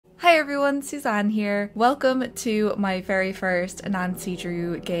Hey everyone, Suzanne here. Welcome to my very first Nancy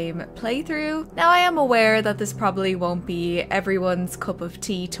Drew game playthrough. Now I am aware that this probably won't be everyone's cup of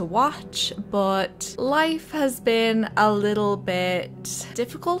tea to watch, but life has been a little bit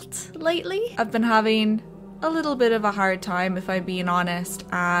difficult lately. I've been having a little bit of a hard time, if I'm being honest,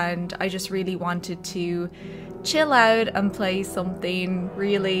 and I just really wanted to chill out and play something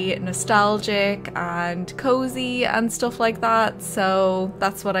really nostalgic and cozy and stuff like that, so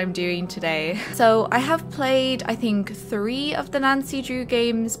that's what I'm doing today. So I have played, I think, 3 of the Nancy Drew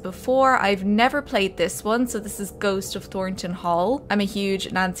games before. I've never played this one, so this is Ghost of Thornton Hall. I'm a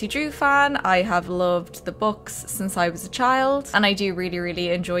huge Nancy Drew fan. I have loved the books since I was a child, and I do really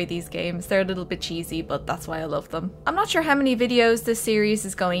enjoy these games. They're a little bit cheesy, but that's why I love them. I'm not sure how many videos this series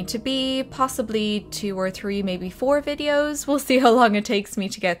is going to be, possibly 2 or 3, maybe 4 videos. We'll see how long it takes me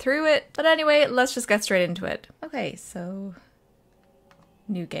to get through it. But anyway, let's just get straight into it. Okay, so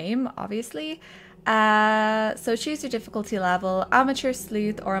new game, obviously. So choose your difficulty level, amateur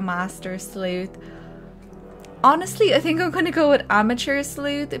sleuth or a master sleuth. Honestly, I think I'm gonna go with amateur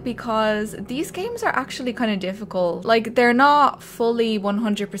sleuth because these games are actually kind of difficult. Like, they're not fully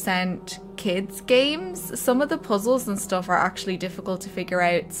 100% kids games. Some of the puzzles and stuff are actually difficult to figure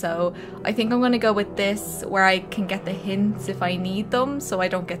out, so I think I'm gonna go with this where I can get the hints if I need them so I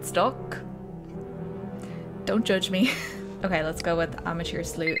don't get stuck. Don't judge me. Okay, let's go with amateur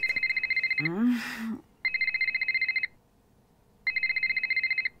sleuth.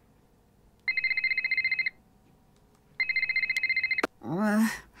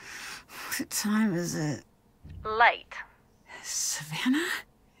 What time is it? Late. Savannah?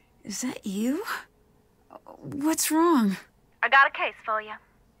 Is that you? What's wrong? I got a case for you.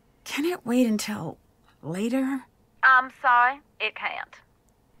 Can it wait until later? I'm sorry, it can't.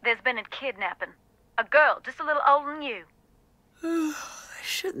 There's been a kidnapping. A girl just a little older than you.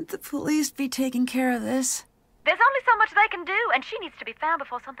 Shouldn't the police be taking care of this? There's only so much they can do, and she needs to be found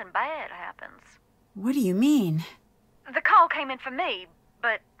before something bad happens. What do you mean? The call came in for me,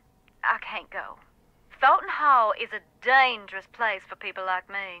 but I can't go. Thornton Hall is a dangerous place for people like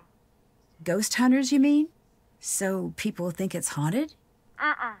me. Ghost hunters, you mean? So people think it's haunted?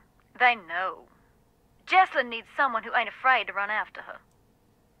 They know. Jesslyn needs someone who ain't afraid to run after her.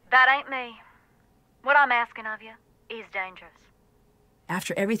 That ain't me. What I'm asking of you is dangerous.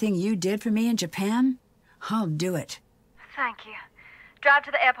 After everything you did for me in Japan, I'll do it. Thank you. Drive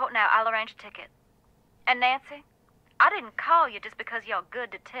to the airport now. I'll arrange a ticket. And Nancy, I didn't call you just because you're a good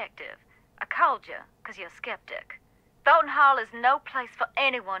detective. I called you because you're a skeptic. Thornton Hall is no place for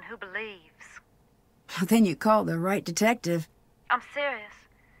anyone who believes. Well, then you called the right detective. I'm serious.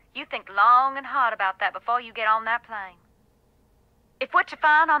 You think long and hard about that before you get on that plane. If what you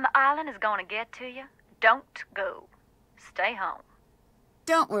find on the island is going to get to you, don't go. Stay home.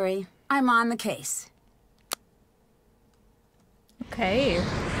 Don't worry, I'm on the case. Okay.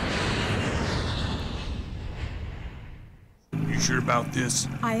 You sure about this?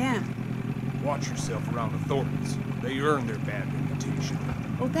 I am. Watch yourself around the Thorntons. They earned their bad reputation.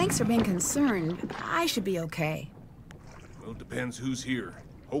 Well, thanks for being concerned. I should be okay. Well, it depends who's here.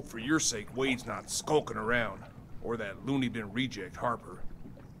 Hope for your sake Wade's not skulking around. Or that loony bin reject Harper.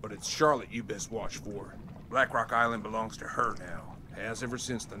 But it's Charlotte you best watch for. Black Rock Island belongs to her now. Has ever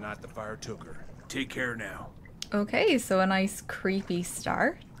since the night the fire took her. Take care now. Okay, so a nice creepy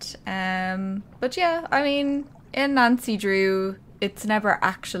start. But yeah, I mean, in Nancy Drew, it's never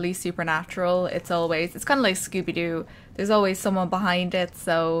actually supernatural. It's kind of like Scooby-Doo. There's always someone behind it,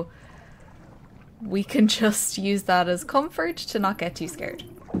 so we can just use that as comfort to not get too scared.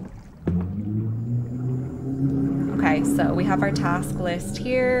 Okay, so we have our task list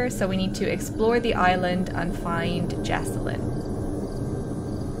here. So we need to explore the island and find Jessalyn.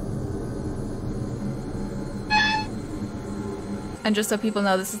 And just so people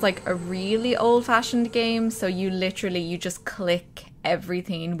know, this is like a really old-fashioned game, so you just click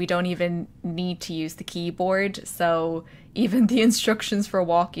everything. We don't even need to use the keyboard, so even the instructions for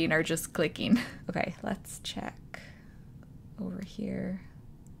walking are just clicking. Okay, let's check over here.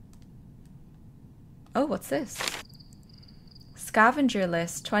 Oh, what's this? Scavenger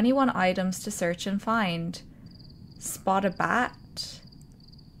list, 21 items to search and find. Spot a bat.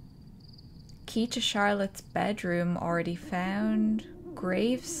 Key to Charlotte's bedroom already found.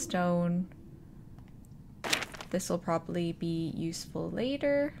 Gravestone. This will probably be useful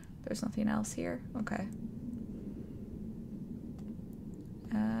later. There's nothing else here. Okay.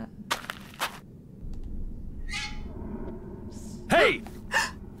 Hey!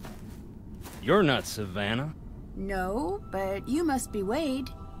 You're not Savannah. No, but you must be Wade.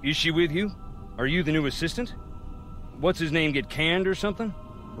 Is she with you? Are you the new assistant? What's his name, get canned or something?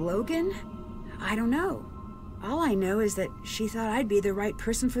 Logan? I don't know. All I know is that she thought I'd be the right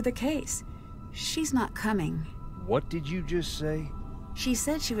person for the case. She's not coming. What did you just say? She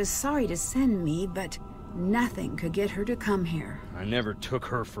said she was sorry to send me, but nothing could get her to come here. I never took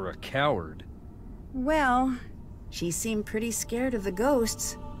her for a coward. Well, she seemed pretty scared of the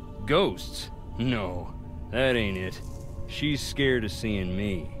ghosts. Ghosts? No, that ain't it. She's scared of seeing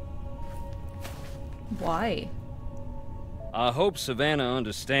me. Why? I hope Savannah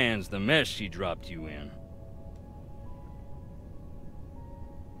understands the mess she dropped you in.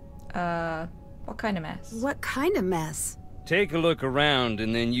 What kind of mess? What kind of mess? Take a look around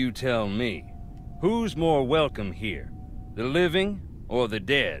and then you tell me. Who's more welcome here? The living or the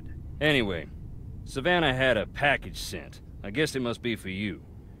dead? Anyway, Savannah had a package sent. I guess it must be for you.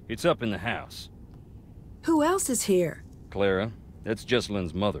 It's up in the house. Who else is here? Clara, that's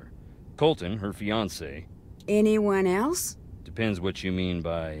Jesselyn's mother. Colton, her fiancé. Anyone else? Depends what you mean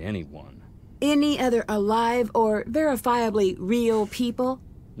by anyone. Any other alive or verifiably real people?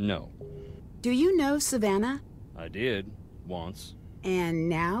 No. Do you know Savannah? I did, once. And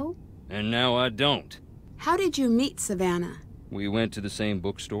now? And now I don't. How did you meet Savannah? We went to the same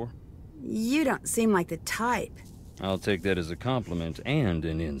bookstore. You don't seem like the type. I'll take that as a compliment and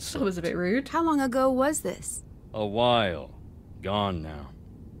an That insult. was a bit rude. How long ago was this? A while. Gone now.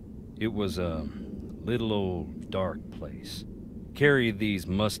 It was a little old dark place. Carried these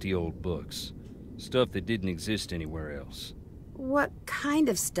musty old books. Stuff that didn't exist anywhere else. What kind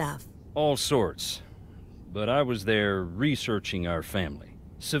of stuff? All sorts. But I was there researching our family.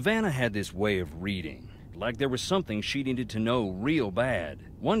 Savannah had this way of reading, like there was something she needed to know real bad.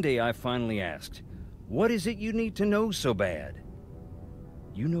 One day I finally asked, "What is it you need to know so bad?"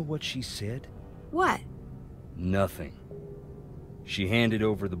 You know what she said? What? Nothing. She handed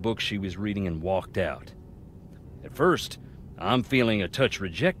over the book she was reading and walked out. At first, I'm feeling a touch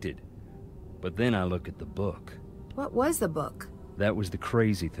rejected. But then I look at the book. What was the book? That was the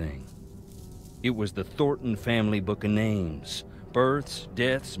crazy thing. It was the Thornton family book of names. Births,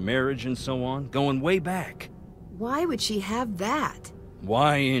 deaths, marriage, and so on, going way back. Why would she have that?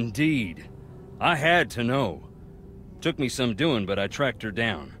 Why, indeed. I had to know. Took me some doing, but I tracked her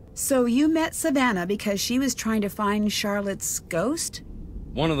down. So you met Savannah because she was trying to find Charlotte's ghost?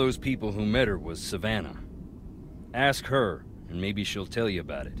 One of those people who met her was Savannah. Ask her, and maybe she'll tell you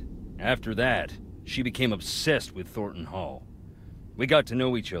about it. After that, she became obsessed with Thornton Hall. We got to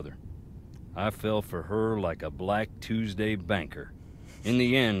know each other. I fell for her like a Black Tuesday banker. In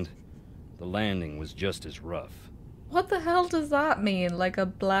the end, the landing was just as rough. What the hell does that mean? Like a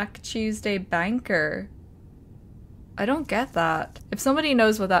Black Tuesday banker? I don't get that. If somebody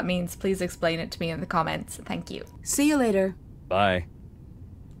knows what that means, please explain it to me in the comments. Thank you. See you later. Bye.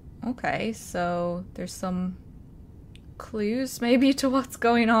 Okay, so there's some clues maybe to what's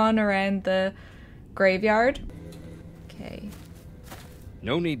going on around the graveyard. Okay.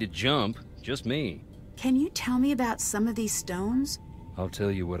 No need to jump, just me. Can you tell me about some of these stones? I'll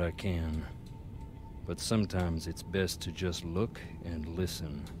tell you what I can. But sometimes it's best to just look and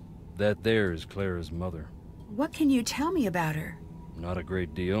listen. That there is Clara's mother. What can you tell me about her? Not a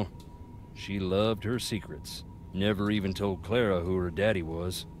great deal. She loved her secrets. Never even told Clara who her daddy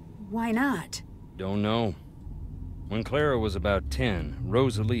was. Why not? Don't know. When Clara was about 10,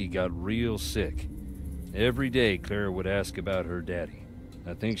 Rosalie got real sick. Every day Clara would ask about her daddy.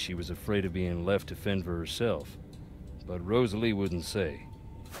 I think she was afraid of being left to fend for herself. But Rosalie wouldn't say.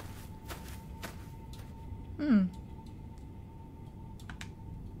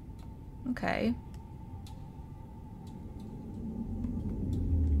 Okay.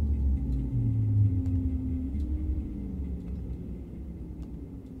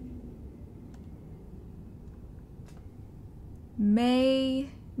 May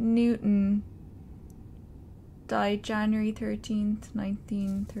Newton died January 13th,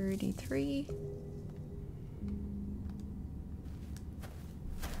 1933.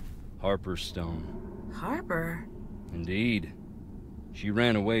 Harper Stone. Harper? Indeed. She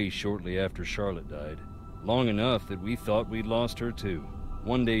ran away shortly after Charlotte died. Long enough that we thought we'd lost her too.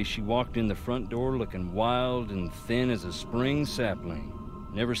 One day she walked in the front door looking wild and thin as a spring sapling.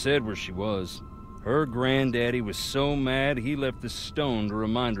 Never said where she was. Her granddaddy was so mad he left the stone to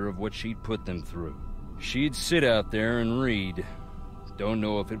remind her of what she'd put them through. She'd sit out there and read. Don't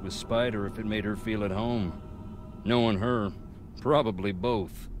know if it was spite or if it made her feel at home. Knowing her, probably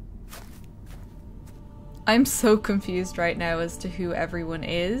both. I'm so confused right now as to who everyone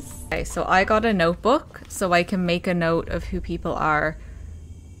is. Okay, so I got a notebook so I can make a note of who people are.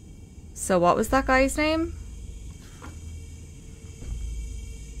 So what was that guy's name?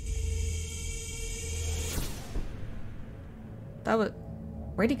 That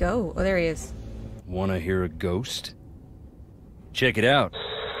Where'd he go? Oh, there he is. Wanna hear a ghost? Check it out.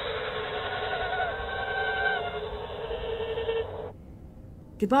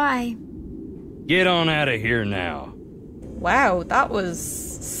 Goodbye. Get on out of here now. Wow, that was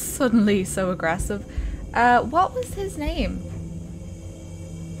suddenly so aggressive. What was his name?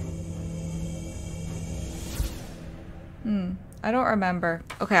 I don't remember.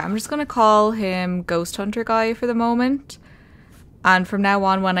 Okay, I'm just gonna call him Ghost Hunter Guy for the moment. And from now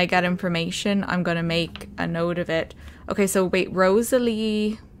on, when I get information, I'm gonna make a note of it. Okay, so wait,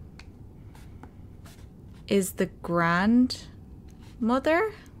 Rosalie is the grandmother?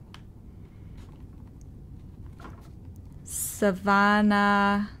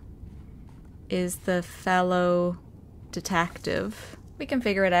 Savannah is the fellow detective. We can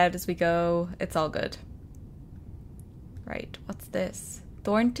figure it out as we go. It's all good. Right, what's this?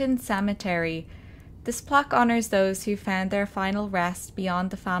 Thornton Cemetery. This plaque honors those who found their final rest beyond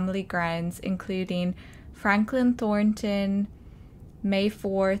the family grounds, including Franklin Thornton, May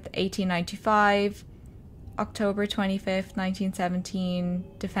 4th, 1895, October 25th, 1917,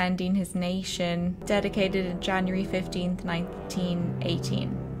 defending his nation, dedicated in January 15th,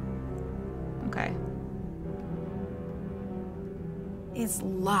 1918. Okay. It's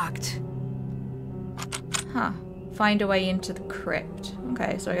locked. Huh. Find a way into the crypt.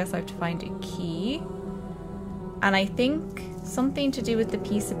 Okay, so I guess I have to find a key. And I think something to do with the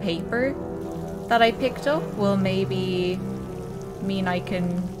piece of paper that I picked up will maybe mean I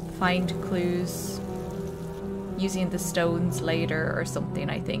can find clues using the stones later or something,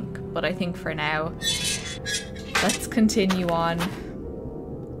 I think. But I think for now, let's continue on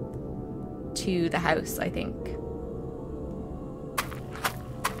to the house, I think.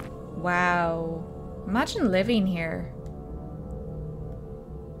 Wow. Imagine living here.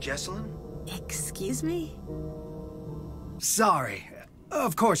 Jessalyn? Excuse me? Sorry.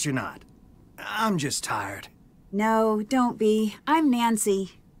 Of course you're not. I'm just tired. No, don't be. I'm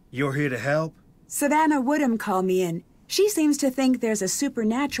Nancy. You're here to help? Savannah Woodham called me in. She seems to think there's a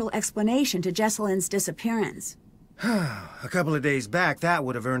supernatural explanation to Jessalyn's disappearance. A couple of days back, that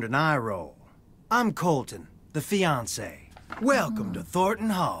would have earned an eye roll. I'm Colton, the fiancé. Welcome to Thornton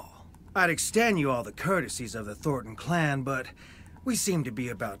Hall. I'd extend you all the courtesies of the Thornton clan, but we seem to be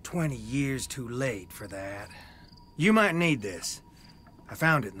about 20 years too late for that. You might need this. I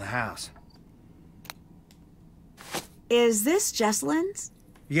found it in the house. Is this Jessalyn's?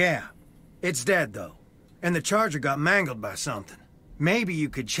 Yeah. It's dead, though. And the charger got mangled by something. Maybe you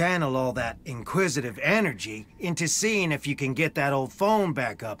could channel all that inquisitive energy into seeing if you can get that old phone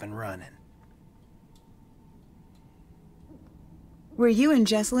back up and running. Were you and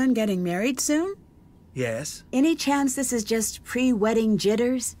Jessalyn getting married soon? Yes. Any chance this is just pre-wedding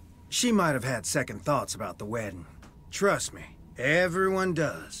jitters? She might have had second thoughts about the wedding. Trust me, everyone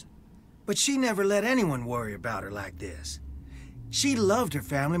does. But she never let anyone worry about her like this. She loved her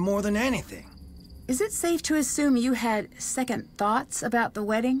family more than anything. Is it safe to assume you had second thoughts about the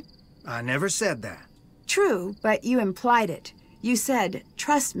wedding? I never said that. True, but you implied it. You said,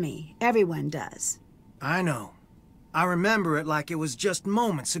 trust me, everyone does. I know. I remember it like it was just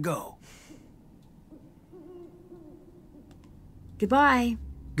moments ago. Goodbye.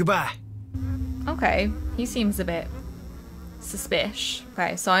 Goodbye. Okay, he seems a bit suspicious.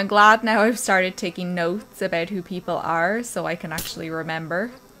 Okay, so I'm glad now I've started taking notes about who people are so I can actually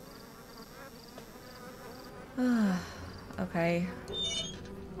remember. Okay.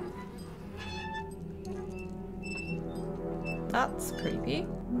 That's creepy.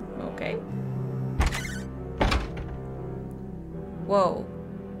 Okay. Whoa.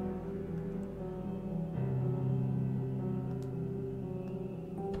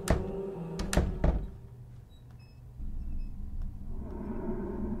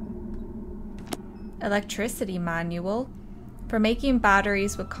 Electricity manual. For making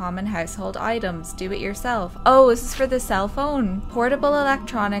batteries with common household items. Do it yourself. Oh, this is for the cell phone. Portable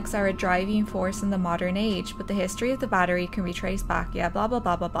electronics are a driving force in the modern age, but the history of the battery can be traced back, yeah, blah, blah,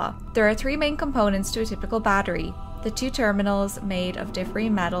 blah, blah, blah. There are three main components to a typical battery. The two terminals, made of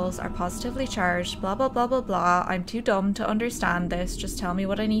differing metals, are positively charged, blah, blah, blah, blah, blah. I'm too dumb to understand this. Just tell me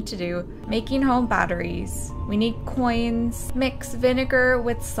what I need to do. Making home batteries. We need coins. Mix vinegar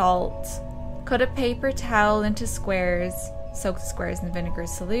with salt. Cut a paper towel into squares. Soak the squares in the vinegar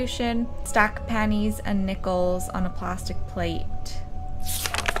solution. Stack pennies and nickels on a plastic plate.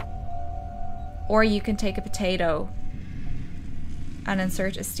 Or you can take a potato and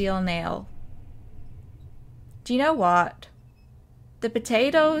insert a steel nail. Do you know what? The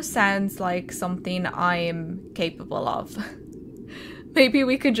potato sounds like something I'm capable of. Maybe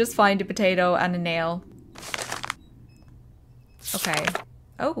we could just find a potato and a nail. Okay.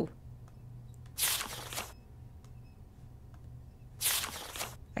 Oh.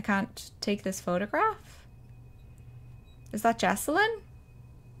 I can't take this photograph? Is that Jessalyn?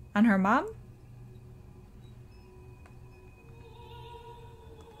 And her mom?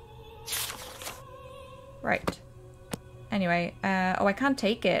 Right. Anyway, oh, I can't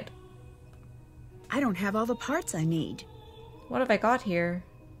take it. I don't have all the parts I need. What have I got here?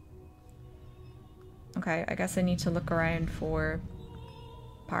 Okay, I guess I need to look around for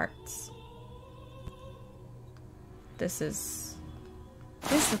parts. This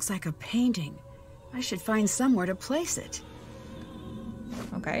looks like a painting. I should find somewhere to place it.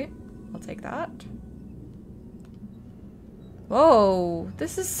 Okay, I'll take that. Whoa,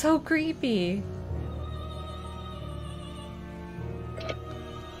 this is so creepy.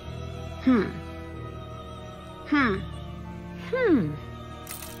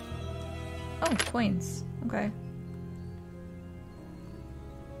 Oh, coins. Okay.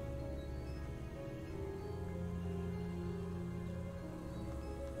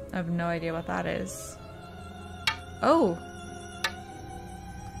 I have no idea what that is. Oh!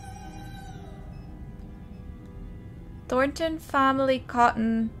 Thornton Family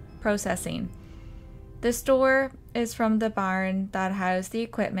Cotton Processing. This store is from the barn that housed the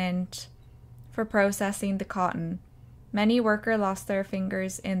equipment for processing the cotton. Many workers lost their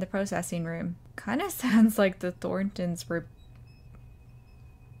fingers in the processing room. Kind of sounds like the Thorntons were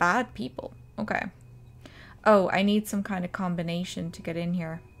bad people. Okay. Oh, I need some kind of combination to get in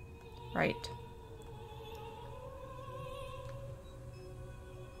here. Right.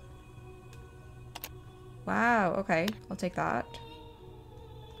 Wow, okay. I'll take that.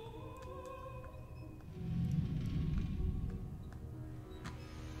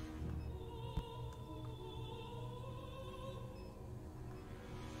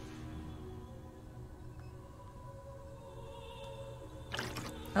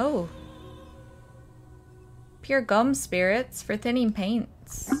 Oh. Pure gum spirits for thinning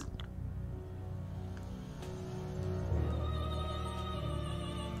paints.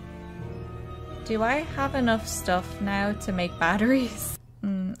 Do I have enough stuff now to make batteries?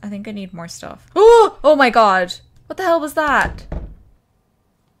 I think I need more stuff. Oh! Oh my god! What the hell was that?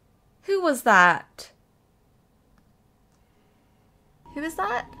 Who was that? Who is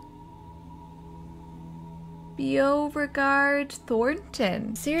that? Beauregard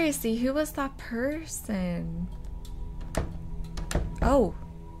Thornton. Seriously, who was that person? Oh.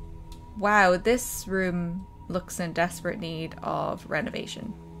 Wow, this room looks in desperate need of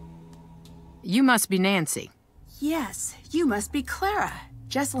renovation. You must be Nancy. Yes, you must be Clara,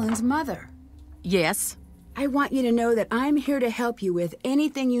 Jessalyn's mother. Yes. I want you to know that I'm here to help you with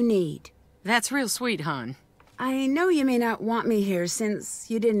anything you need. That's real sweet, hon. I know you may not want me here since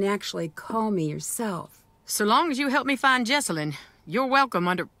you didn't actually call me yourself. So long as you help me find Jessalyn, you're welcome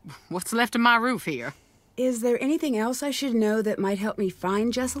under what's left of my roof here. Is there anything else I should know that might help me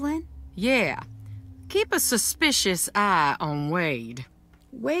find Jessalyn? Yeah. Keep a suspicious eye on Wade.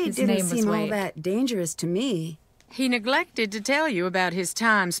 Wade His didn't name was seem all Wade. that dangerous to me. He neglected to tell you about his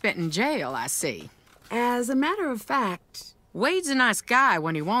time spent in jail, I see. As a matter of fact... Wade's a nice guy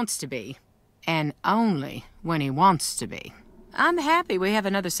when he wants to be. And only when he wants to be. I'm happy we have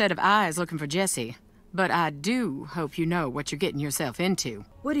another set of eyes looking for Jessie. But I do hope you know what you're getting yourself into.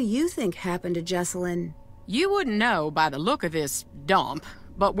 What do you think happened to Jessalyn? You wouldn't know by the look of this dump,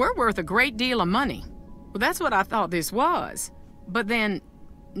 but we're worth a great deal of money. Well, that's what I thought this was. But then,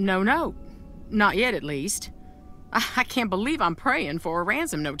 no, not yet at least. I can't believe I'm praying for a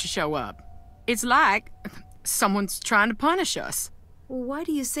ransom note to show up. It's like someone's trying to punish us. Well, why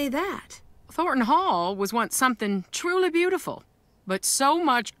do you say that? Thornton Hall was once something truly beautiful. But so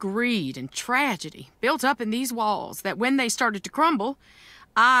much greed and tragedy built up in these walls that when they started to crumble,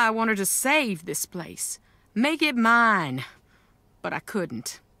 I wanted to save this place, make it mine. But I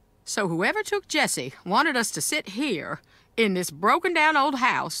couldn't. So whoever took Jessie wanted us to sit here in this broken down old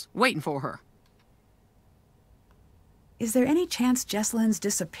house waiting for her. Is there any chance Jessalyn's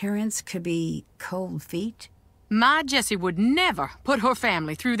disappearance could be cold feet? My Jessie would never put her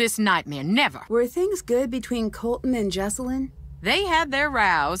family through this nightmare, never. Were things good between Colton and Jessalyn? They had their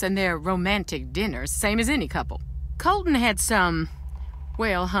rows and their romantic dinners, same as any couple. Colton had some...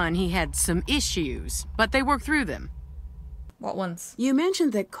 well, hon, he had some issues, but they worked through them. What ones? You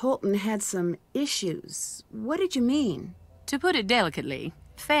mentioned that Colton had some issues. What did you mean? To put it delicately,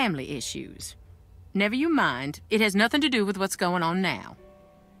 family issues. Never you mind, it has nothing to do with what's going on now.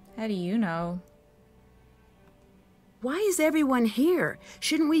 How do you know? Why is everyone here?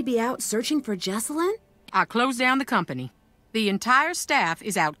 Shouldn't we be out searching for Jessalyn? I closed down the company. The entire staff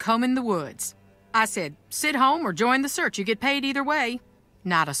is out combing the woods. I said, sit home or join the search. You get paid either way.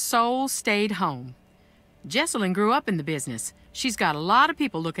 Not a soul stayed home. Jesselyn grew up in the business. She's got a lot of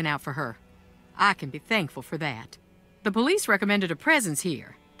people looking out for her. I can be thankful for that. The police recommended a presence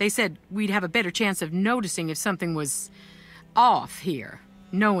here. They said we'd have a better chance of noticing if something was off here,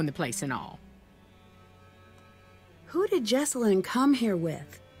 knowing the place and all. Who did Jesselyn come here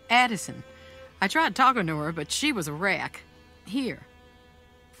with? Addison. I tried talking to her, but she was a wreck. Here.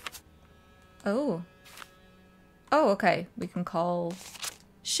 Oh. Oh, okay. We can call...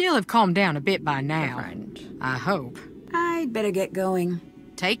 She'll have calmed down a bit by her now. friend. I hope. I'd better get going.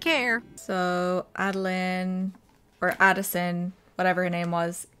 Take care. So, Adeline, or Addison, whatever her name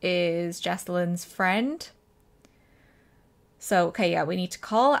was, is Jesselyn's friend. So, okay, yeah, we need to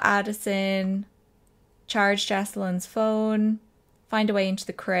call Addison, charge Jesselyn's phone, find a way into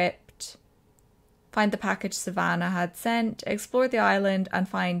the crypt, find the package Savannah had sent, explore the island, and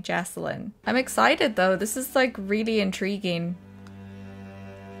find Jesselyn. I'm excited, though. This is, like, really intriguing.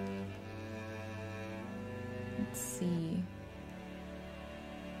 Let's see.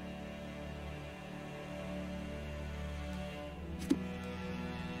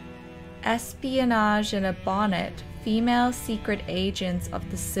 Espionage in a bonnet. Female secret agents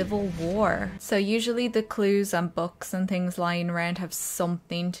of the Civil War. So usually the clues and books and things lying around have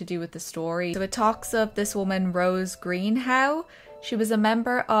something to do with the story. So it talks of this woman, Rose Greenhow. She was a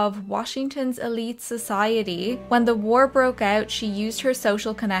member of Washington's elite society. When the war broke out, she used her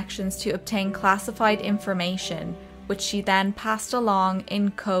social connections to obtain classified information, which she then passed along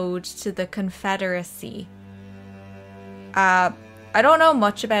in code to the Confederacy. I don't know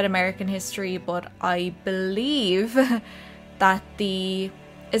much about American history, but I believe that the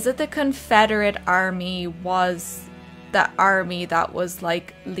Confederate Army was the army that was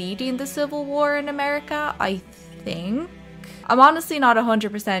like leading the Civil War in America, I think. I'm honestly not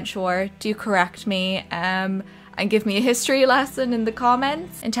 100% sure. Do correct me and give me a history lesson in the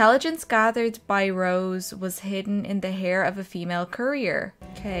comments. Intelligence gathered by Rose was hidden in the hair of a female courier.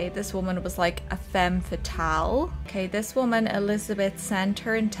 Okay, this woman was like a femme fatale. Okay, this woman, Elizabeth, sent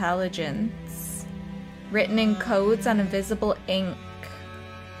her intelligence. Written in codes and invisible ink.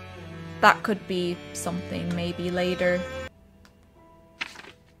 That could be something maybe later.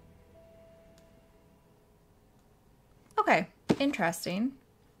 Okay, interesting.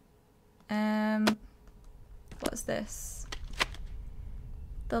 What is this?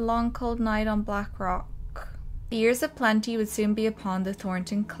 The long cold night on Black Rock. The years of plenty would soon be upon the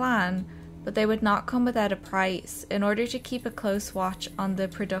Thornton clan, but they would not come without a price. In order to keep a close watch on the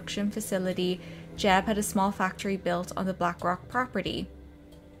production facility, Jeb had a small factory built on the Black Rock property.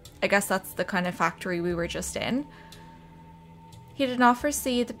 I guess that's the kind of factory we were just in. He did not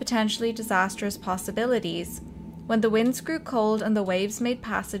foresee the potentially disastrous possibilities. When the winds grew cold and the waves made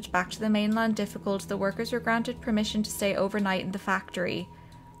passage back to the mainland difficult, the workers were granted permission to stay overnight in the factory.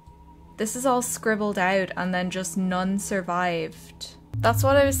 This is all scribbled out and then just none survived. That's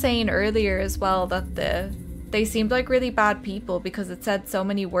what I was saying earlier as well, that they seemed like really bad people because it said so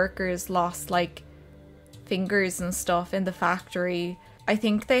many workers lost like fingers and stuff in the factory. I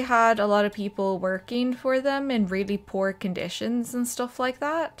think they had a lot of people working for them in really poor conditions and stuff like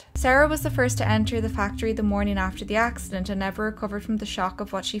that. Sarah was the first to enter the factory the morning after the accident and never recovered from the shock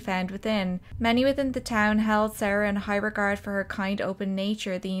of what she found within. Many within the town held Sarah in high regard for her kind, open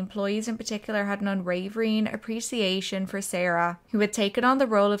nature. The employees in particular had an unwavering appreciation for Sarah, who had taken on the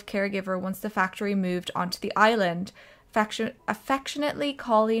role of caregiver once the factory moved onto the island, affectionately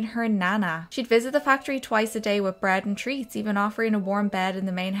calling her Nana. She'd visit the factory twice a day with bread and treats, even offering a warm bed in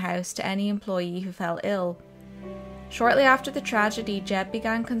the main house to any employee who fell ill. Shortly after the tragedy, Jeb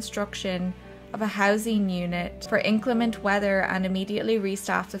began construction of a housing unit for inclement weather and immediately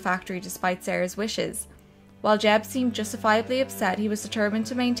restaffed the factory despite Sarah's wishes. While Jeb seemed justifiably upset, he was determined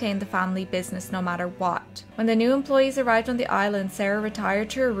to maintain the family business no matter what. When the new employees arrived on the island, Sarah retired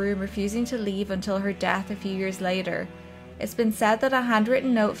to her room, refusing to leave until her death a few years later. It's been said that a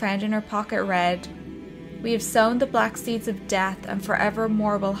handwritten note found in her pocket read, "We have sown the black seeds of death and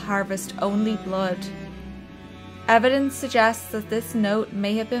forevermore will harvest only blood." Evidence suggests that this note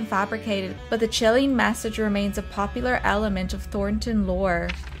may have been fabricated, but the chilling message remains a popular element of Thornton lore.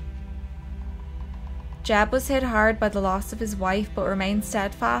 Jeb was hit hard by the loss of his wife, but remained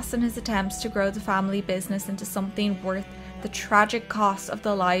steadfast in his attempts to grow the family business into something worth the tragic cost of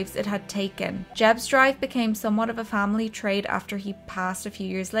the lives it had taken. Jeb's drive became somewhat of a family trait after he passed a few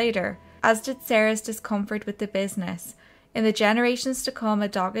years later, as did Sarah's discomfort with the business. In the generations to come, a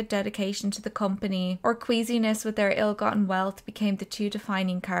dogged dedication to the company or queasiness with their ill-gotten wealth became the two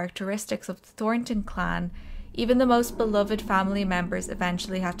defining characteristics of the Thornton clan. Even the most beloved family members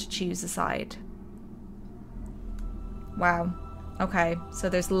eventually had to choose a side. Wow. Okay, so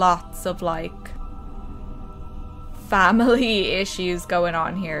there's lots of like family issues going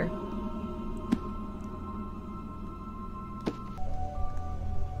on here.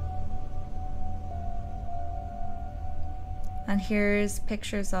 And here's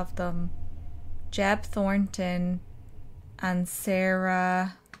pictures of them. Jeb Thornton and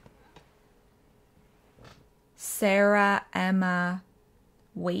Sarah Emma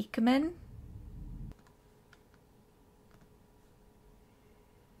Wakeman.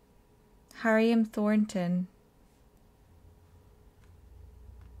 Harry M. Thornton.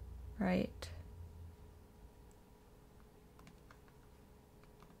 Right.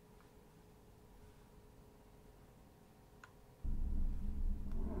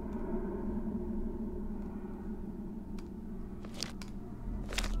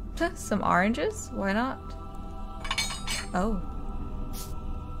 Some oranges? Why not? Oh.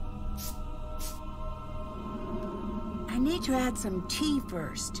 I need to add some tea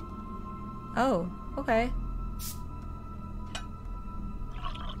first. Oh, okay.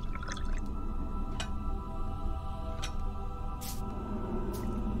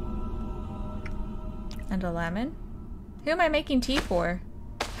 And a lemon? Who am I making tea for?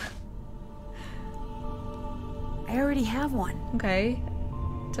 I already have one. Okay.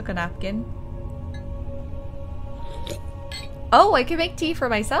 Took a napkin. Oh, I can make tea for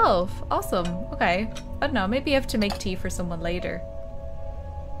myself. Awesome. Okay. I don't know. Maybe I have to make tea for someone later.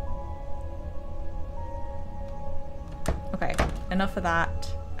 Okay. Enough of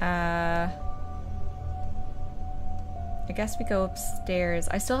that. I guess we go upstairs.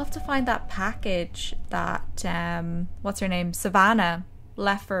 I still have to find that package that, what's her name? Savannah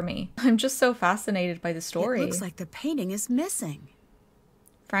left for me. I'm just so fascinated by the story. It looks like the painting is missing.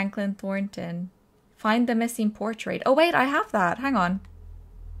 Franklin Thornton. Find the missing portrait. Oh wait, I have that. Hang on.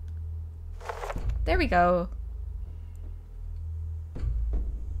 There we go.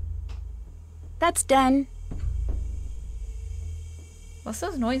 That's done. What's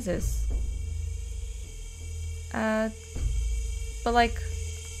those noises? But like,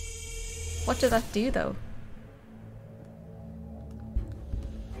 what did that do though?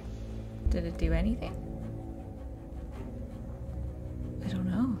 Did it do anything? I don't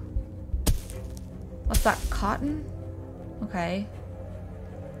know. What's that, cotton? Okay.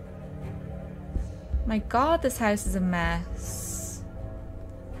 My god, this house is a mess.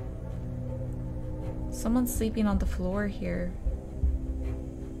 Someone's sleeping on the floor here.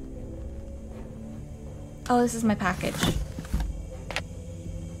 Oh, this is my package.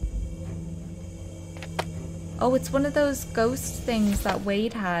 Oh, it's one of those ghost things that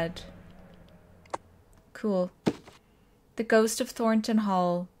Wade had. Cool. The Ghost of Thornton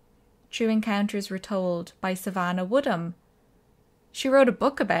Hall. True Encounters Were Told by Savannah Woodham. She wrote a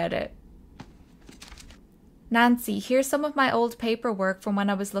book about it. Nancy, here's some of my old paperwork from when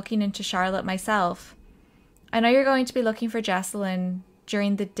I was looking into Charlotte myself. I know you're going to be looking for Jessalyn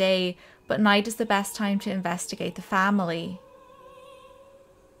during the day, but night is the best time to investigate the family.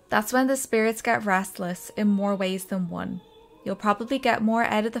 That's when the spirits get restless in more ways than one. You'll probably get more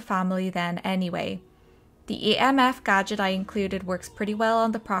out of the family then anyway. The EMF gadget I included works pretty well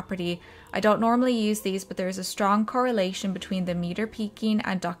on the property. I don't normally use these, but there is a strong correlation between the meter peaking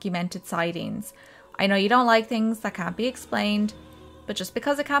and documented sightings. I know you don't like things that can't be explained, but just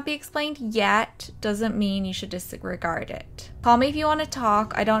because it can't be explained yet doesn't mean you should disregard it. Call me if you want to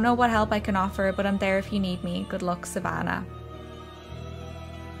talk. I don't know what help I can offer, but I'm there if you need me. Good luck, Savannah.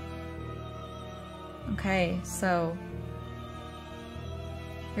 Okay, so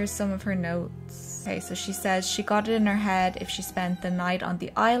here's some of her notes. Okay, so she says she got it in her head if she spent the night on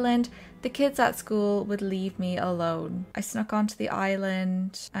the island, the kids at school would leave me alone. I snuck onto the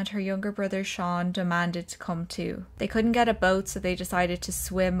island and her younger brother Sean demanded to come too. They couldn't get a boat, so they decided to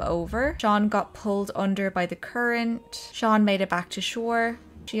swim over. Sean got pulled under by the current. Sean made it back to shore.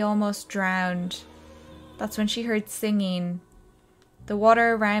 She almost drowned. That's when she heard singing. The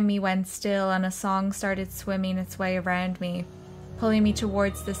water around me went still and a song started swimming its way around me, pulling me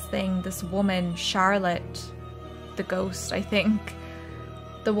towards this thing, this woman, Charlotte. The ghost, I think.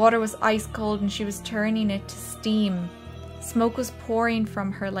 The water was ice cold and she was turning it to steam. Smoke was pouring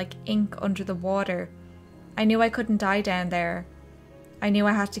from her like ink under the water. I knew I couldn't die down there. I knew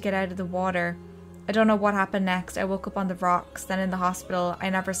I had to get out of the water. I don't know what happened next. I woke up on the rocks, then in the hospital. I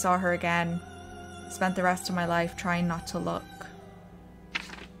never saw her again. Spent the rest of my life trying not to look.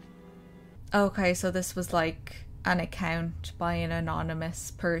 Okay, so this was like an account by an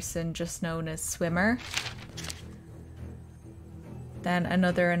anonymous person just known as Swimmer. Then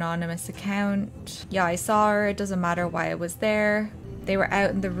another anonymous account. Yeah, I saw her. It doesn't matter why I was there. They were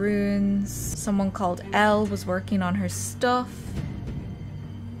out in the ruins. Someone called Elle was working on her stuff.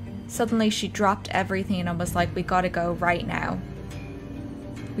 Suddenly she dropped everything and was like, we gotta go right now.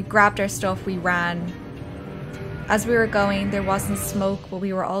 We grabbed our stuff, we ran. As we were going, there wasn't smoke, but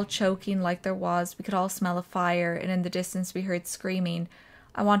we were all choking like there was. We could all smell a fire, and in the distance we heard screaming.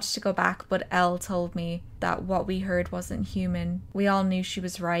 I wanted to go back, but Elle told me that what we heard wasn't human. We all knew she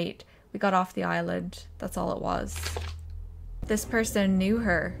was right. We got off the island. That's all it was. This person knew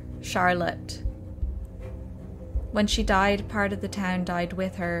her, Charlotte. When she died, part of the town died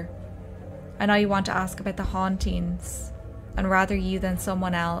with her. I know you want to ask about the hauntings, and rather you than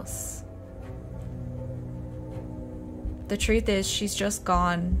someone else. The truth is, she's just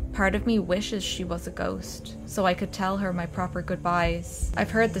gone. Part of me wishes she was a ghost, so I could tell her my proper goodbyes. I've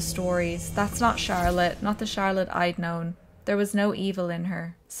heard the stories. That's not Charlotte, not the Charlotte I'd known. There was no evil in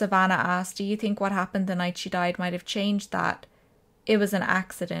her. Savannah asked, do you think what happened the night she died might have changed that? It was an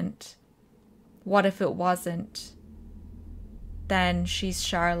accident. What if it wasn't? Then she's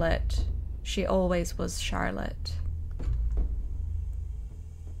Charlotte. She always was Charlotte.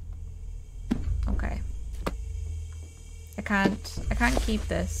 Okay. I can't keep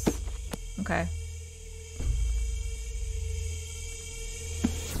this. Okay.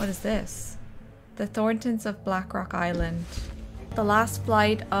 What is this? The Thorntons of Black Rock Island. The last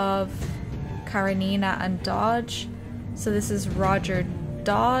flight of Karenina and Dodge. So this is Roger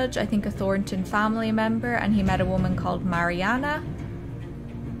Dodge, I think a Thornton family member, and he met a woman called Mariana.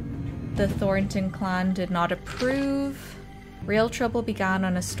 The Thornton clan did not approve. Real trouble began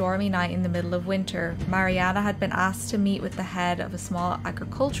on a stormy night in the middle of winter. Mariana had been asked to meet with the head of a small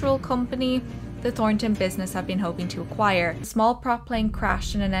agricultural company the Thornton business had been hoping to acquire. A small prop plane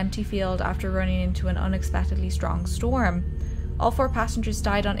crashed in an empty field after running into an unexpectedly strong storm. All 4 passengers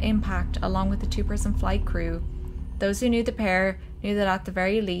died on impact, along with the 2-person flight crew. Those who knew the pair knew that at the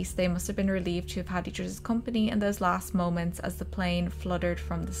very least they must have been relieved to have had each other's company in those last moments as the plane fluttered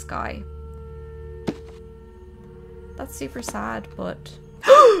from the sky. That's super sad, but...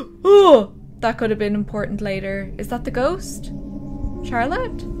 Oh! That could have been important later. Is that the ghost?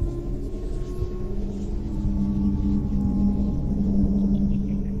 Charlotte?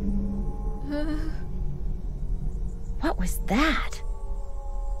 What was that?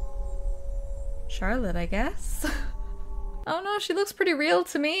 Charlotte, I guess. Oh no, she looks pretty real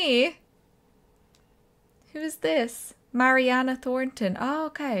to me. Who is this? Mariana Thornton. Oh,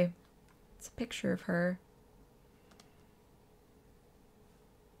 okay. It's a picture of her.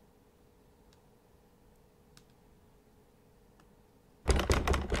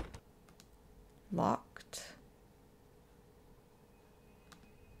 Locked.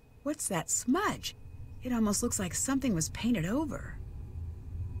 What's that smudge? It almost looks like something was painted over.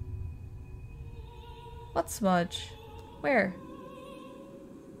 What smudge? Where?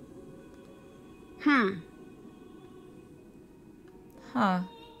 Hmm. Huh.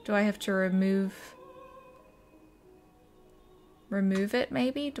 Do I have to remove it,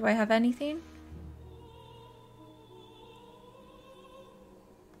 maybe? Do I have anything?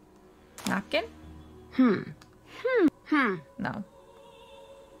 Napkin? No.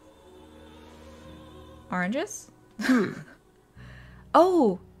 Oranges?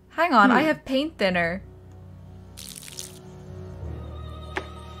 Oh, hang on. I have paint thinner.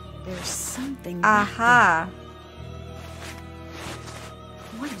 There's something. Aha.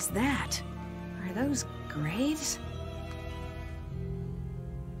 What is that? Are those graves?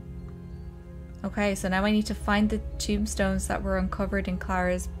 Okay, so now I need to find the tombstones that were uncovered in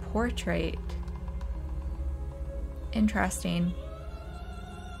Clara's portrait. Interesting.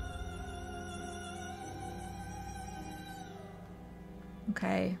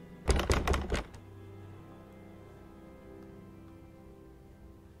 Okay.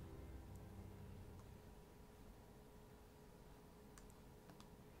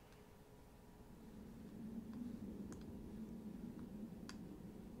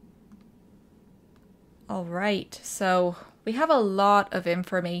 All right, so we have a lot of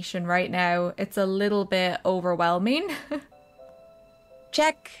information right now. It's a little bit overwhelming.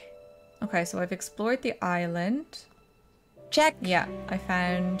 Check. Okay, so I've explored the island. Check. Yeah, I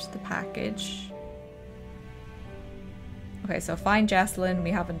found the package. Okay, so find Jessalyn,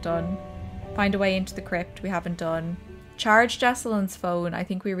 we haven't done. Find a way into the crypt, we haven't done. Charge Jessalyn's phone, I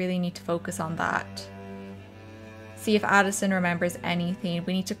think we really need to focus on that. See if Addison remembers anything.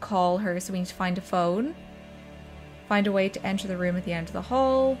 We need to call her, so we need to find a phone. Find a way to enter the room at the end of the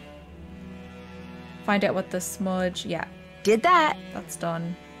hall. Find out what the smudge... Yeah. Did that. That's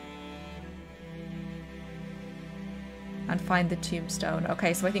done. And find the tombstone.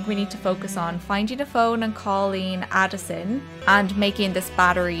 Okay, so I think we need to focus on finding a phone and calling Addison and making this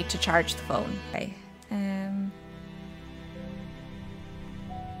battery to charge the phone. Okay.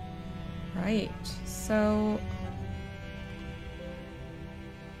 Right, so...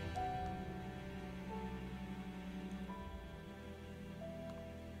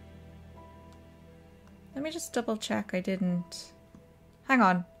 Let me just double check I didn't... Hang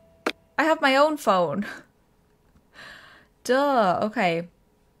on. I have my own phone. Duh, okay.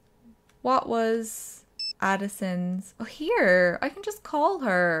 What was Addison's... Oh, here! I can just call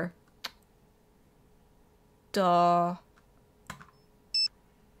her. Duh.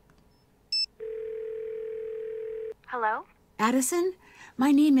 Hello? Addison?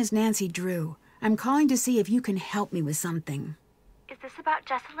 My name is Nancy Drew. I'm calling to see if you can help me with something. Is this about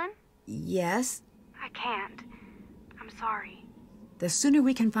Jessalyn? Yes? I can't. I'm sorry. The sooner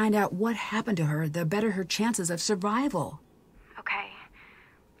we can find out what happened to her, the better her chances of survival. Okay.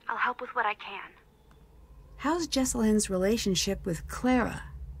 I'll help with what I can. How's Jessalyn's relationship with Clara?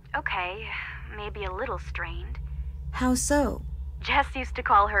 Okay. Maybe a little strained. How so? Jess used to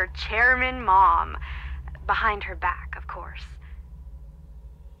call her Chairman Mom. Behind her back, of course.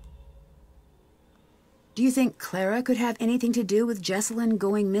 Do you think Clara could have anything to do with Jessalyn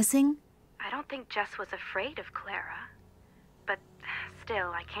going missing? I don't think Jess was afraid of Clara. But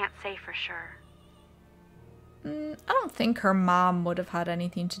still, I can't say for sure. I don't think her mom would have had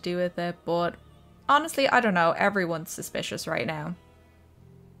anything to do with it, but honestly, I don't know. Everyone's suspicious right now.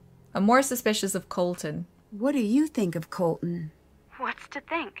 I'm more suspicious of Colton. What do you think of Colton? What's to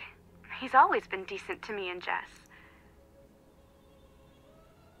think? He's always been decent to me and Jess.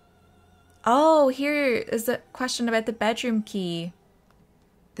 Oh, here is a question about the bedroom key.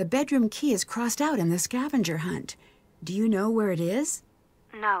 The bedroom key is crossed out in the scavenger hunt. Do you know where it is?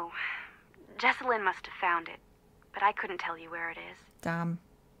 No. Jessalyn must have found it, but I couldn't tell you where it is. Damn.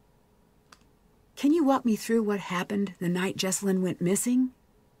 Can you walk me through what happened the night Jessalyn went missing?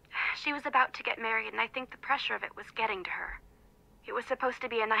 She was about to get married, and I think the pressure of it was getting to her. It was supposed to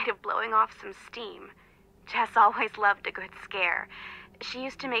be a night of blowing off some steam. Jess always loved a good scare. She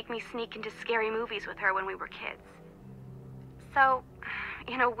used to make me sneak into scary movies with her when we were kids. So,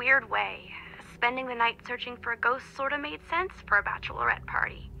 in a weird way, spending the night searching for a ghost sort of made sense for a bachelorette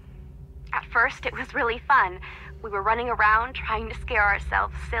party. At first, it was really fun. We were running around trying to scare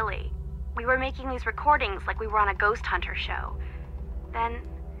ourselves silly. We were making these recordings like we were on a ghost hunter show. Then,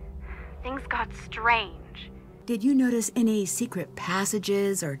 things got strange. Did you notice any secret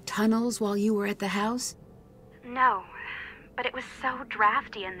passages or tunnels while you were at the house? No, but it was so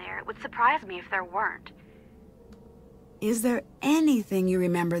drafty in there, it would surprise me if there weren't. Is there anything you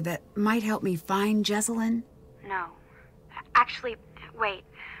remember that might help me find Jessalyn? No. Actually, wait.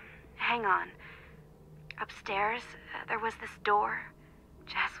 Hang on. Upstairs, there was this door.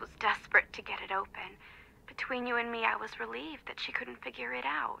 Jess was desperate to get it open. Between you and me, I was relieved that she couldn't figure it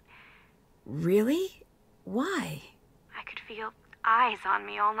out. Really? Why? I could feel eyes on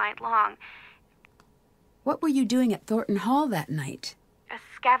me all night long. What were you doing at Thornton Hall that night? A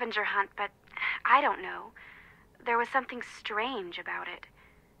scavenger hunt, but I don't know. There was something strange about it.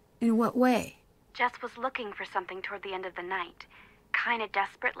 In what way? Jess was looking for something toward the end of the night. Kinda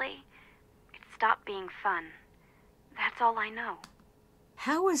desperately. It stopped being fun. That's all I know.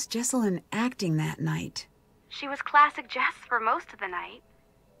 How was Jessalyn acting that night? She was classic Jess for most of the night.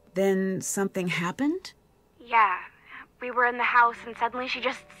 Then something happened? Yeah. We were in the house and suddenly she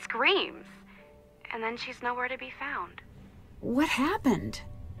just screams. And then she's nowhere to be found. What happened?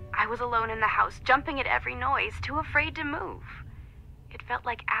 I was alone in the house, jumping at every noise, too afraid to move. It felt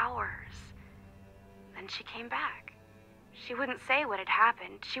like hours. Then she came back. She wouldn't say what had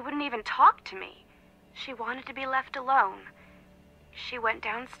happened. She wouldn't even talk to me. She wanted to be left alone. She went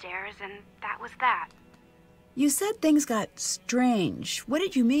downstairs, and that was that. You said things got strange. What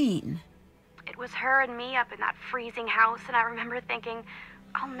did you mean? It was her and me up in that freezing house, and I remember thinking,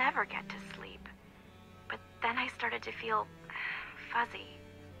 I'll never get to sleep. But then I started to feel fuzzy.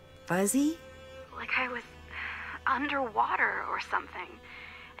 Fuzzy? Like I was underwater or something.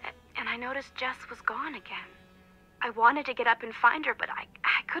 And I noticed Jess was gone again. I wanted to get up and find her, but I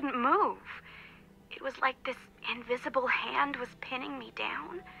couldn't move. It was like this invisible hand was pinning me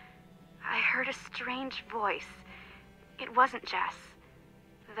down. I heard a strange voice. It wasn't Jess.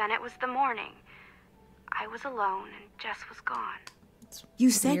 Then it was the morning. I was alone and Jess was gone. You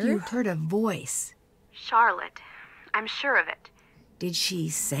said you heard a voice. Charlotte. I'm sure of it. Did she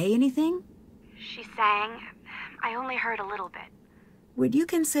say anything? She sang. I only heard a little bit. Would you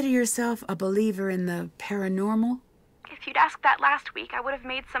consider yourself a believer in the paranormal? If you'd asked that last week, I would have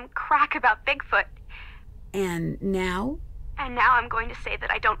made some crack about Bigfoot. And now? And now I'm going to say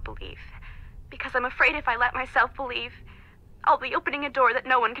that I don't believe. Because I'm afraid if I let myself believe, I'll be opening a door that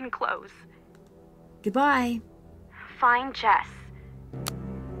no one can close. Goodbye. Find Jess.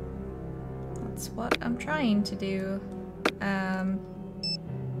 That's what I'm trying to do.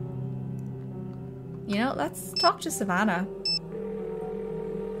 You know, let's talk to Savannah.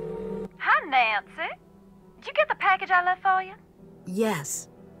 Hi, Nancy. Did you get the package I left for you? Yes.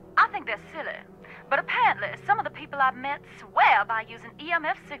 I think they're silly, but apparently some of the people I've met swear by using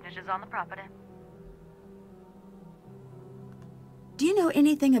EMF signatures on the property. Do you know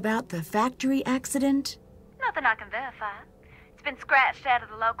anything about the factory accident? Nothing I can verify. It's been scratched out of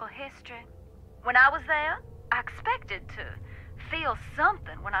the local history. When I was there, I expected to feel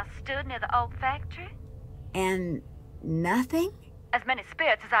something when I stood near the old factory. And nothing? As many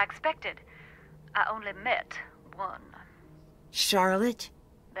spirits as I expected. I only met one. Charlotte?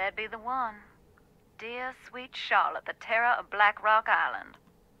 That'd be the one. Dear, sweet Charlotte, the terror of Black Rock Island.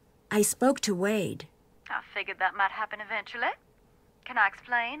 I spoke to Wade. I figured that might happen eventually. Can I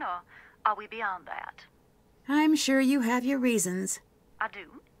explain, or are we beyond that? I'm sure you have your reasons. I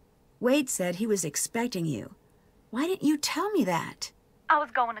do. Wade said he was expecting you. Why didn't you tell me that? I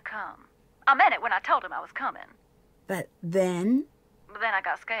was going to come. I meant it when I told him I was coming. But then? But then I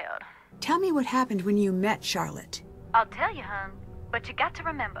got scared. Tell me what happened when you met Charlotte. I'll tell you, hon, but you got to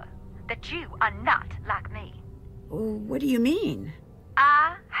remember that you are not like me. What do you mean?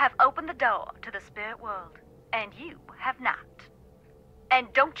 I have opened the door to the spirit world, and you have not.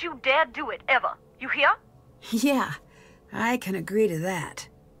 And don't you dare do it, ever. You hear? Yeah, I can agree to that.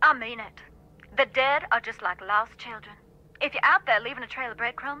 I mean it. The dead are just like lost children. If you're out there leaving a trail of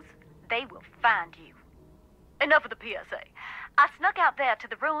breadcrumbs, they will find you. Enough of the PSA. I snuck out there to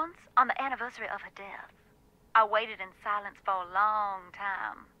the ruins on the anniversary of her death. I waited in silence for a long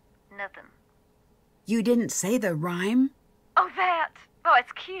time. Nothing. You didn't say the rhyme? Oh, that. Oh,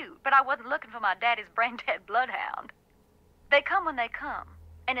 it's cute, but I wasn't looking for my daddy's brain-dead bloodhound. They come when they come,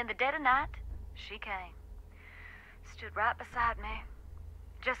 and in the dead of night, she came. Stood right beside me.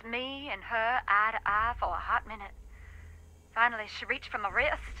 Just me and her, eye to eye, for a hot minute. Finally, she reached for my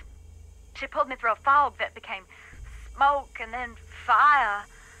wrist. She pulled me through a fog that became smoke and then fire.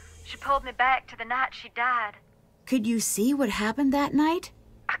 She pulled me back to the night she died. Could you see what happened that night?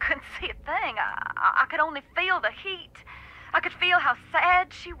 I couldn't see a thing. I could only feel the heat. I could feel how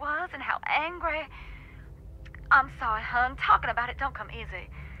sad she was and how angry. I'm sorry, hon. Talking about it don't come easy.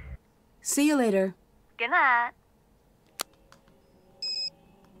 See you later. Good night.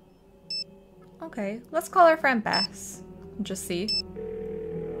 Okay, let's call our friend Bess and just see.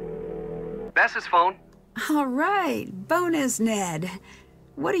 Bess's phone. All right, bonus Ned.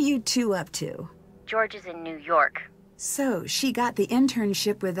 What are you two up to? George is in New York. So, she got the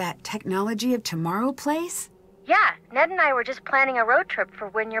internship with that Technology of Tomorrow place? Yeah, Ned and I were just planning a road trip for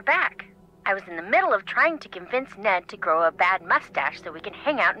when you're back. I was in the middle of trying to convince Ned to grow a bad mustache so we can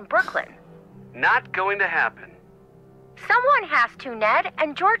hang out in Brooklyn. Not going to happen. Someone has to, Ned,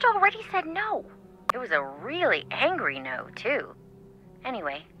 and George already said no. It was a really angry no, too.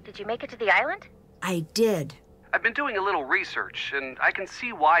 Anyway, did you make it to the island? I did. I've been doing a little research, and I can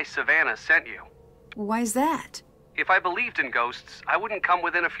see why Savannah sent you. Why's that? If I believed in ghosts, I wouldn't come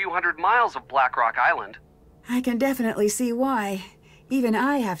within a few hundred miles of Black Rock Island. I can definitely see why. Even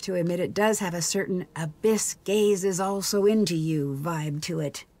I have to admit it does have a certain abyss gaze is also into you vibe to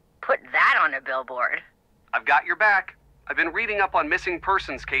it. Put that on a billboard. I've got your back. I've been reading up on missing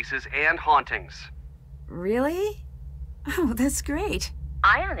persons cases and hauntings. Really? Oh, that's great.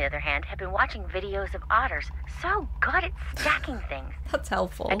 I, on the other hand, have been watching videos of otters. So good at stacking things. That's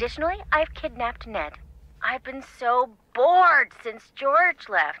helpful. Additionally, I've kidnapped Ned. I've been so bored since George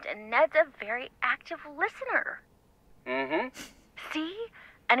left, and Ned's a very active listener. Mm-hmm. See?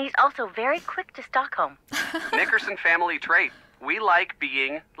 And he's also very quick to Stockholm. Nickerson family trait. We like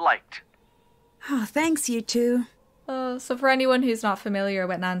being liked. Oh, thanks, you two. So for anyone who's not familiar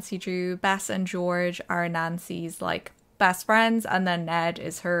with Nancy Drew, Bess and George are Nancy's, like, best friends, and then Ned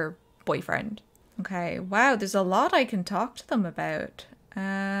is her boyfriend. Okay, wow, there's a lot I can talk to them about.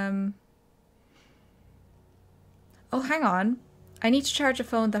 Oh, hang on. I need to charge a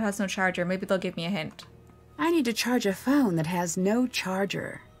phone that has no charger. Maybe they'll give me a hint. I need to charge a phone that has no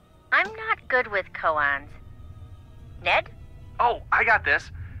charger. I'm not good with koans. Ned? Oh, I got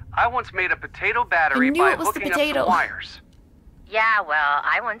this. I once made a potato battery I knew by it was the hooking up potato. some wires. Yeah, well,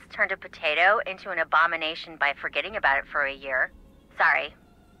 I once turned a potato into an abomination by forgetting about it for a year. Sorry.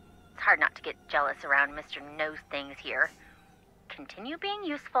 It's hard not to get jealous around Mr. Knows Things here. Continue being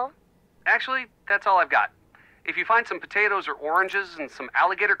useful. Actually, that's all I've got. If you find some potatoes or oranges and some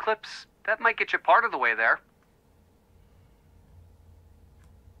alligator clips, that might get you part of the way there.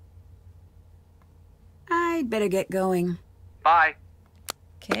 I'd better get going. Bye.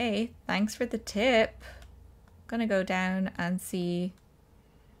 Okay, thanks for the tip. Gonna go down and see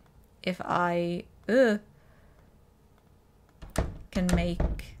if I can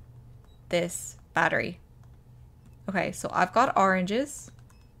make this battery. Okay, so I've got oranges.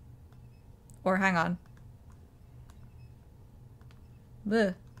 Or hang on.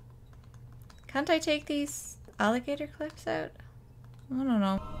 Ugh. Can't I take these alligator clips out? I don't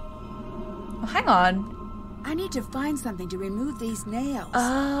know. Oh, hang on. I need to find something to remove these nails.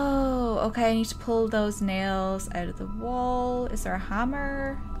 Oh, okay. I need to pull those nails out of the wall. Is there a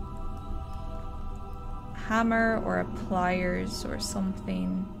hammer? Hammer or a pliers or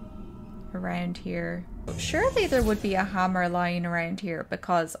something around here? Surely there would be a hammer lying around here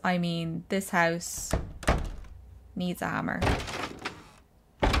because, I mean, this house needs a hammer.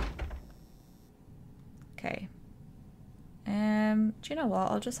 Okay. Do you know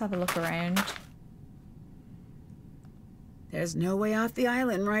what? I'll just have a look around. There's no way off the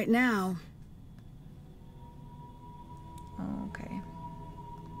island right now. Okay.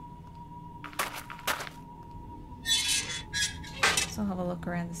 So I'll have a look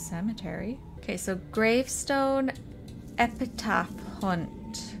around the cemetery. Okay, so gravestone epitaph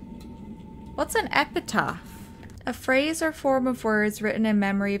hunt. What's an epitaph? A phrase or form of words written in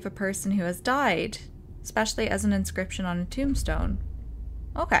memory of a person who has died, especially as an inscription on a tombstone.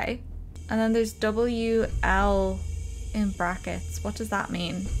 Okay. And then there's WL in brackets. What does that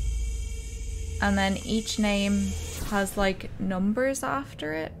mean? And then each name has like numbers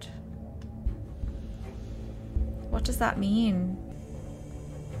after it. What does that mean?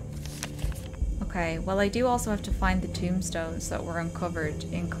 Okay, well I do also have to find the tombstones that were uncovered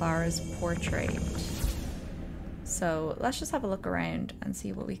in Clara's portrait. So let's just have a look around and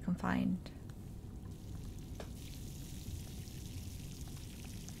see what we can find.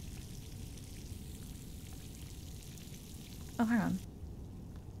 Oh, hang on.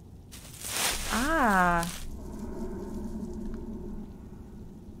 Ah!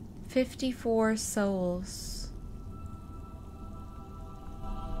 54 souls.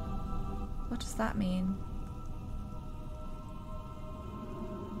 What does that mean?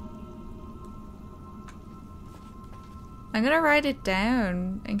 I'm gonna write it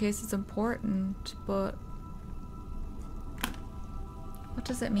down in case it's important, but what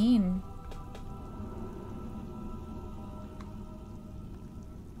does it mean?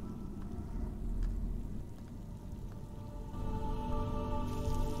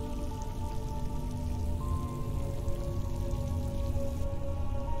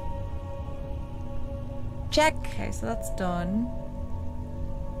 Check. Okay, so that's done.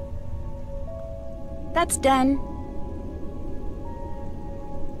 That's done.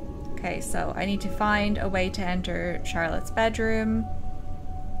 Okay, so I need to find a way to enter Charlotte's bedroom,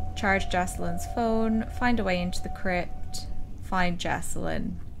 charge Jessalyn's phone, find a way into the crypt, find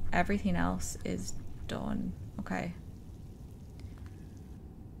Jessalyn. Everything else is done. Okay.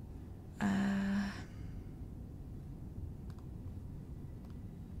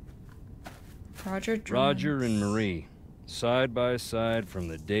 Roger and Marie, side by side from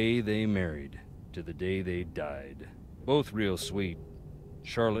the day they married to the day they died. Both real sweet.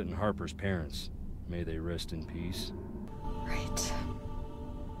 Charlotte and Harper's parents. May they rest in peace. Right.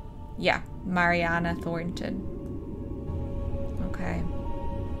 Yeah, Mariana Thornton. Okay.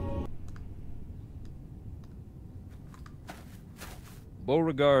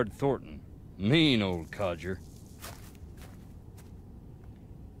 Beauregard Thornton. Mean old codger.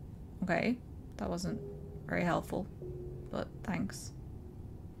 Okay. That wasn't very helpful, but thanks.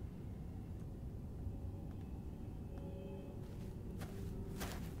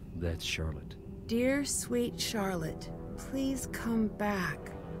 That's Charlotte. Dear sweet Charlotte, please come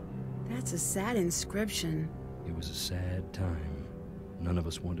back. That's a sad inscription. It was a sad time. None of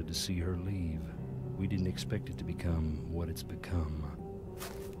us wanted to see her leave. We didn't expect it to become what it's become.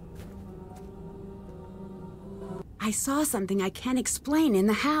 I saw something I can't explain in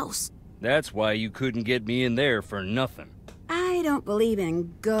the house. That's why you couldn't get me in there for nothing. I don't believe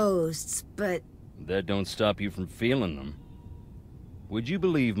in ghosts, but... That don't stop you from feeling them. Would you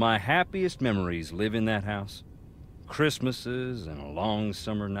believe my happiest memories live in that house? Christmases and long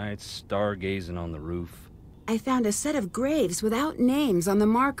summer nights stargazing on the roof. I found a set of graves without names on the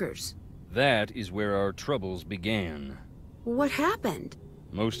markers. That is where our troubles began. What happened?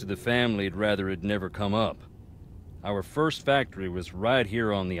 Most of the family'd rather it never come up. Our first factory was right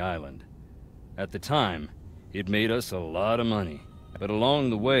here on the island. At the time, it made us a lot of money. But along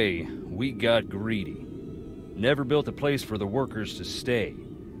the way, we got greedy. Never built a place for the workers to stay.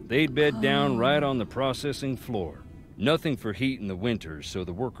 They'd bed down right on the processing floor. Nothing for heat in the winters, so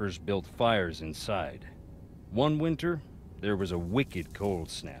the workers built fires inside. One winter, there was a wicked cold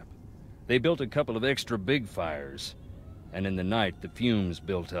snap. They built a couple of extra big fires, and in the night the fumes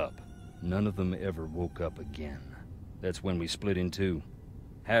built up. None of them ever woke up again. That's when we split in two.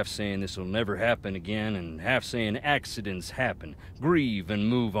 Half saying this'll never happen again, and half saying accidents happen. Grieve and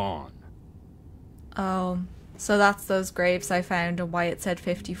move on. Oh, so that's those graves I found and why it said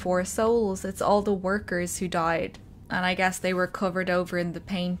 54 souls. It's all the workers who died. And I guess they were covered over in the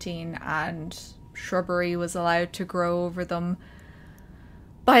painting and shrubbery was allowed to grow over them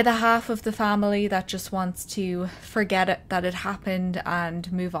by the half of the family that just wants to forget it, that it happened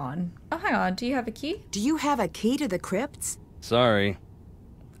and move on. Oh, hang on. Do you have a key? Do you have a key to the crypts? Sorry.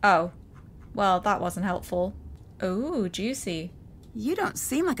 Oh, well, that wasn't helpful. Oh, juicy. You don't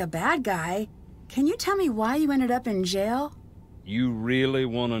seem like a bad guy. Can you tell me why you ended up in jail? You really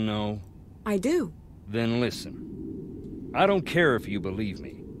want to know? I do. Then listen. I don't care if you believe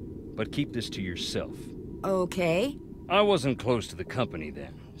me, but keep this to yourself. Okay. I wasn't close to the company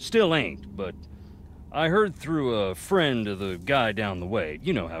then. Still ain't, but I heard through a friend of the guy down the way.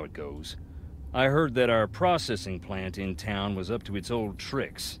 You know how it goes. I heard that our processing plant in town was up to its old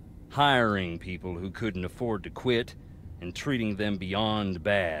tricks, hiring people who couldn't afford to quit and treating them beyond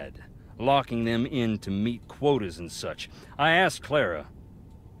bad, locking them in to meet quotas and such. I asked Clara.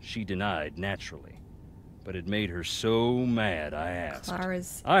 She denied, naturally. But it made her so mad, I asked.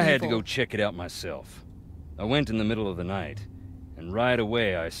 Clara's I had to evil. go check it out myself. I went in the middle of the night, and right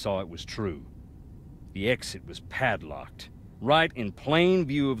away I saw it was true. The exit was padlocked, right in plain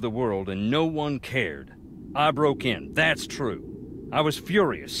view of the world, and no one cared. I broke in, that's true. I was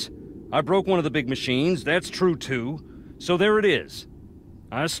furious. I broke one of the big machines, that's true too. So there it is.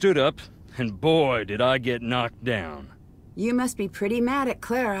 I stood up, and boy, did I get knocked down. You must be pretty mad at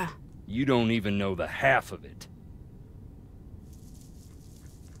Clara. You don't even know the half of it.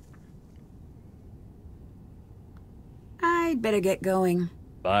 I'd better get going.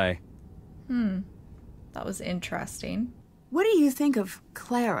 Bye. That was interesting. What do you think of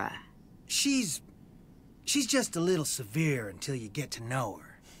Clara? She's just a little severe until you get to know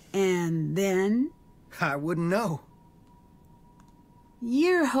her. And then? I wouldn't know.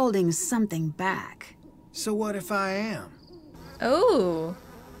 You're holding something back. So what if I am? Oh.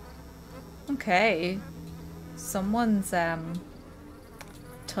 Okay. Someone's,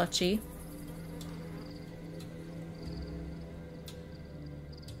 touchy.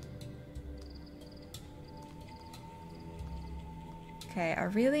 Okay, I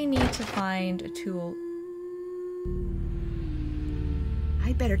really need to find a tool.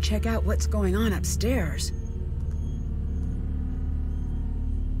 I'd better check out what's going on upstairs.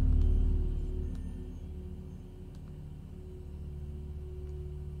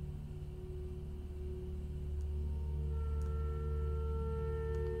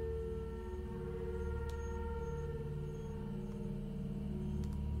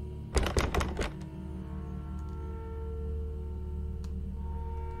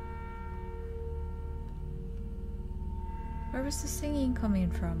 Where was the singing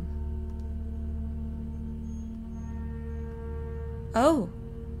coming from? Oh,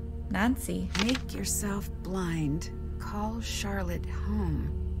 Nancy. Make yourself blind. Call Charlotte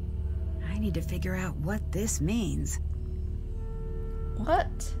home. I need to figure out what this means.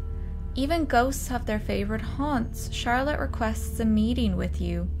 What? Even ghosts have their favorite haunts. Charlotte requests a meeting with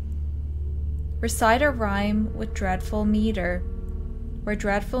you. Recite a rhyme with dreadful meter, where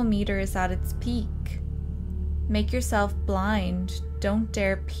dreadful meter is at its peak. Make yourself blind, don't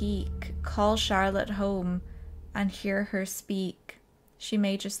dare peek. Call Charlotte home and hear her speak. She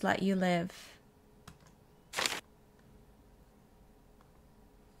may just let you live.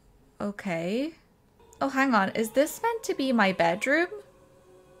 Okay. Oh, hang on. Is this meant to be my bedroom?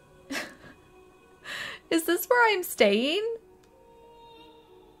 Is this where I'm staying?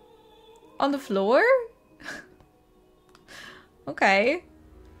 On the floor? Okay.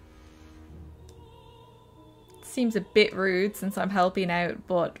 Seems a bit rude since I'm helping out,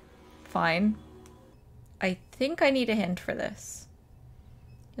 but fine. I think I need a hint for this.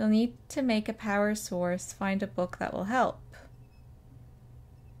 You'll need to make a power source, find a book that will help.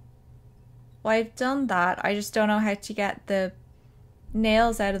 Well, I've done that. I just don't know how to get the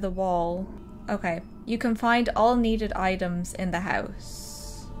nails out of the wall. Okay. You can find all needed items in the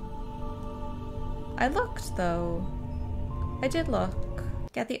house. I looked, though. I did look.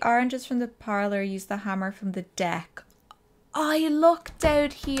 Get the oranges from the parlor, use the hammer from the deck. I looked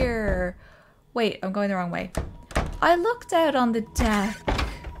out here. Wait, I'm going the wrong way. I looked out on the deck.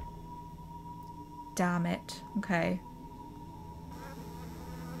 Damn it. Okay.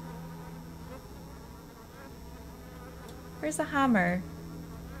 Where's the hammer?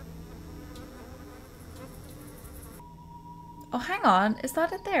 Oh, hang on. Is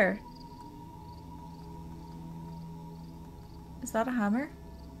that it there? Is that a hammer?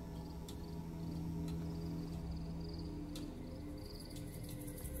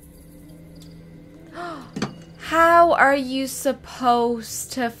 How are you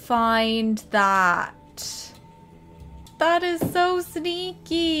supposed to find that? That is so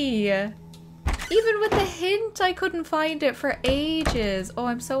sneaky. Even with the hint, I couldn't find it for ages. Oh,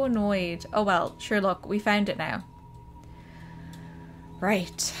 I'm so annoyed. Oh well, sure, look, we found it now.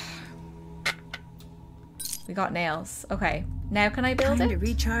 Right. We got nails. Okay, now can I build Time it? to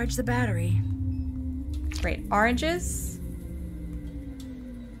recharge the battery. Great. Oranges.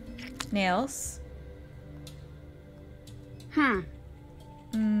 Nails. Can't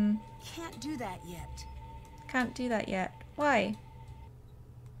do that yet. Can't do that yet. Why?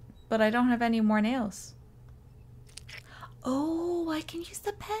 But I don't have any more nails. Oh, I can use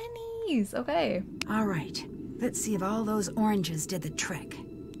the pennies. Okay. All right. Let's see if all those oranges did the trick.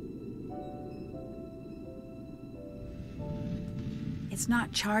 It's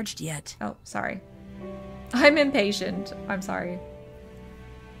not charged yet. Oh, sorry. I'm impatient. I'm sorry.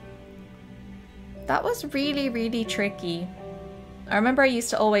 That was really, really tricky. I remember I used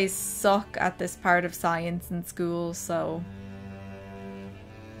to always suck at this part of science in school, so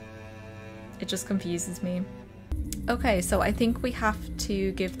it just confuses me. Okay, so I think we have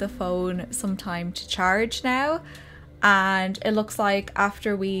to give the phone some time to charge now. And it looks like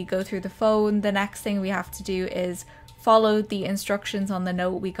after we go through the phone, the next thing we have to do is follow the instructions on the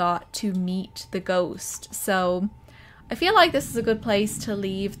note we got to meet the ghost. So I feel like this is a good place to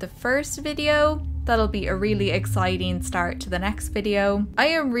leave the first video. That'll be a really exciting start to the next video. I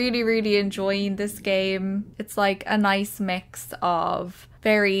am really, really enjoying this game. It's like a nice mix of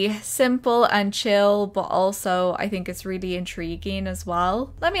very simple and chill, but also I think it's really intriguing as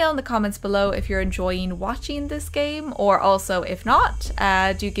well. Let me know in the comments below if you're enjoying watching this game, or also if not,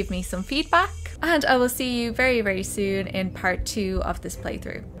 do give me some feedback. And I will see you very, very soon in part 2 of this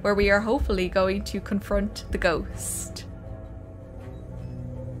playthrough, where we are hopefully going to confront the ghost.